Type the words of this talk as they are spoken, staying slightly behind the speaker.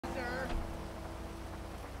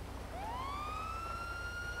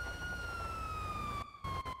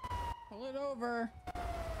Pull it over.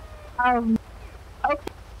 Okay.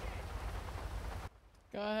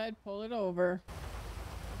 Go ahead, pull it over.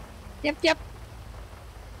 Yep.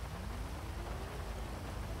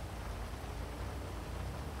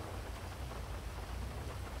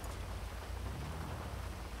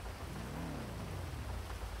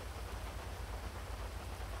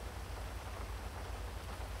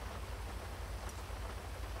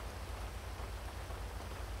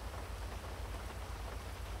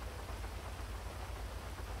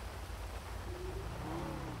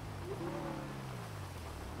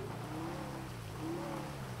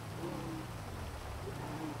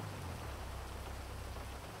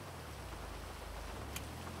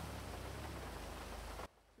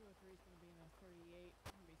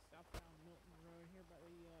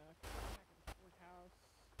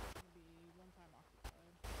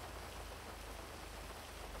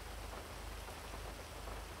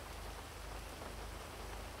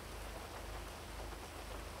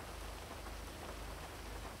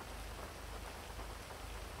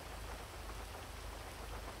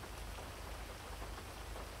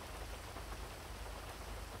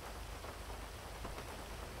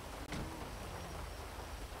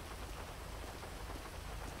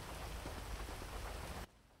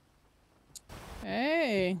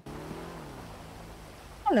 Hey.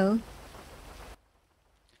 Hello.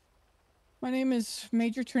 My name is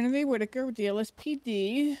Major Trinity Whitaker with the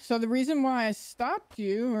LSPD. So the reason why I stopped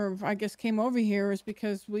you, or I guess came over here, is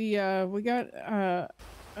because we got a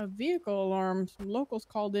vehicle alarm. Some locals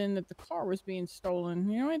called in that the car was being stolen.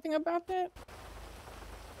 You know anything about that?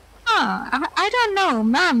 I don't know,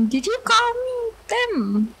 ma'am. Did you call me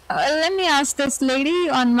them? Let me ask this lady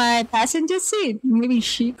on my passenger seat. Maybe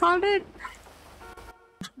she called it?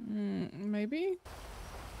 Maybe.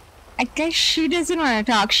 I guess she doesn't want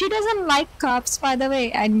to talk. She doesn't like cops, by the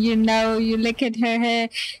way. And you look at her hair.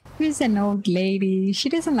 She's an old lady. She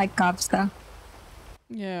doesn't like cops, though.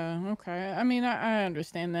 Yeah, okay. I mean, I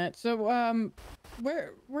understand that. So,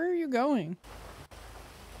 where are you going?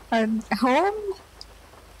 Home?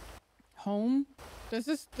 Home? Does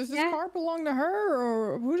this car belong to her,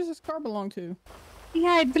 or who does this car belong to?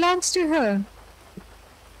 Yeah, it belongs to her.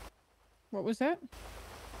 What was that?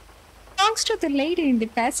 Belongs to the lady in the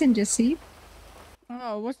passenger seat.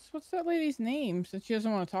 Oh, what's that lady's name? Since she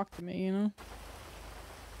doesn't want to talk to me, you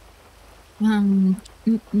know.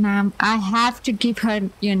 Ma'am, I have to give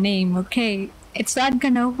her your name, okay? It's not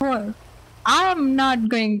gonna work. I'm not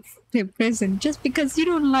going to prison just because you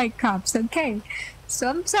don't like cops, okay? So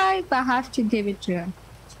I'm sorry, but I have to give it to her.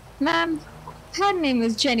 Ma'am, her name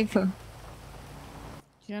is Jennifer.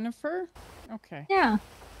 Jennifer? Okay. Yeah.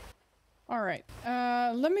 All right.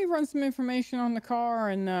 Let me run some information on the car,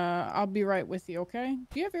 and I'll be right with you. Okay?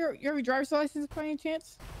 Do you have your driver's license by any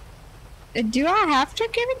chance? Do I have to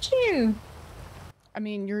give it to you? I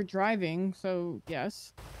mean, you're driving, so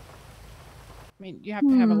yes. I mean, you have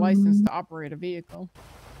to have a license to operate a vehicle.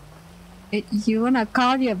 You wanna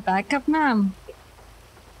call your backup, ma'am?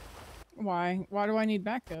 Why? Why do I need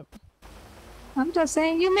backup? I'm just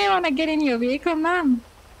saying, you may wanna get in your vehicle, ma'am.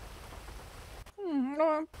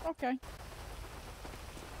 Oh, okay.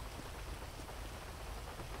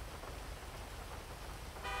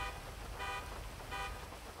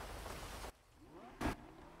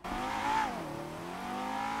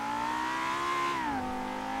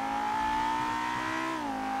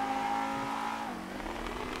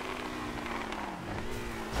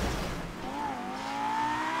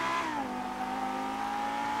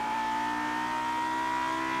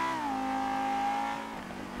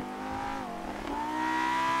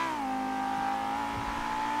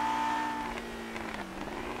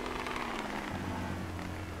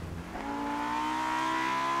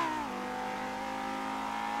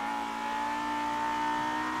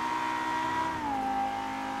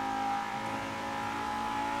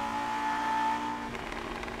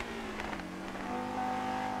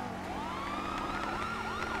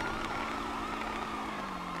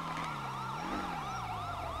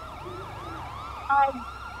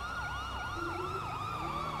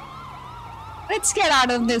 Let's get out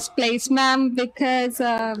of this place, ma'am, because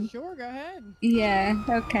Sure, go ahead. Yeah,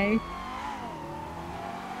 okay.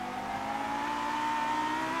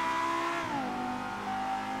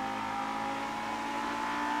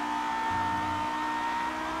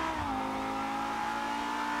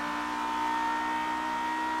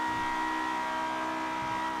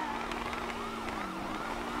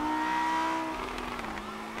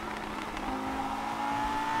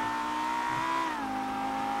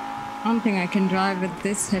 I don't think I can drive with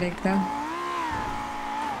this headache, though.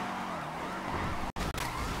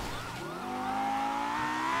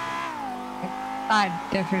 That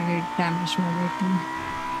definitely damaged my rating.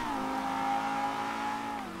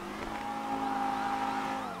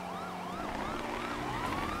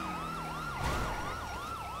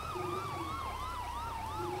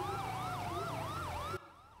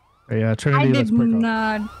 Hey, I Trinity, let's did break up.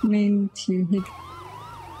 not mean to hit.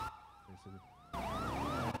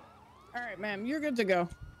 All right, ma'am, you're good to go.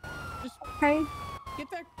 Just Okay. get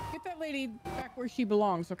that lady back where she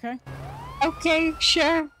belongs, okay? Okay,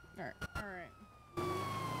 sure. All right, all right.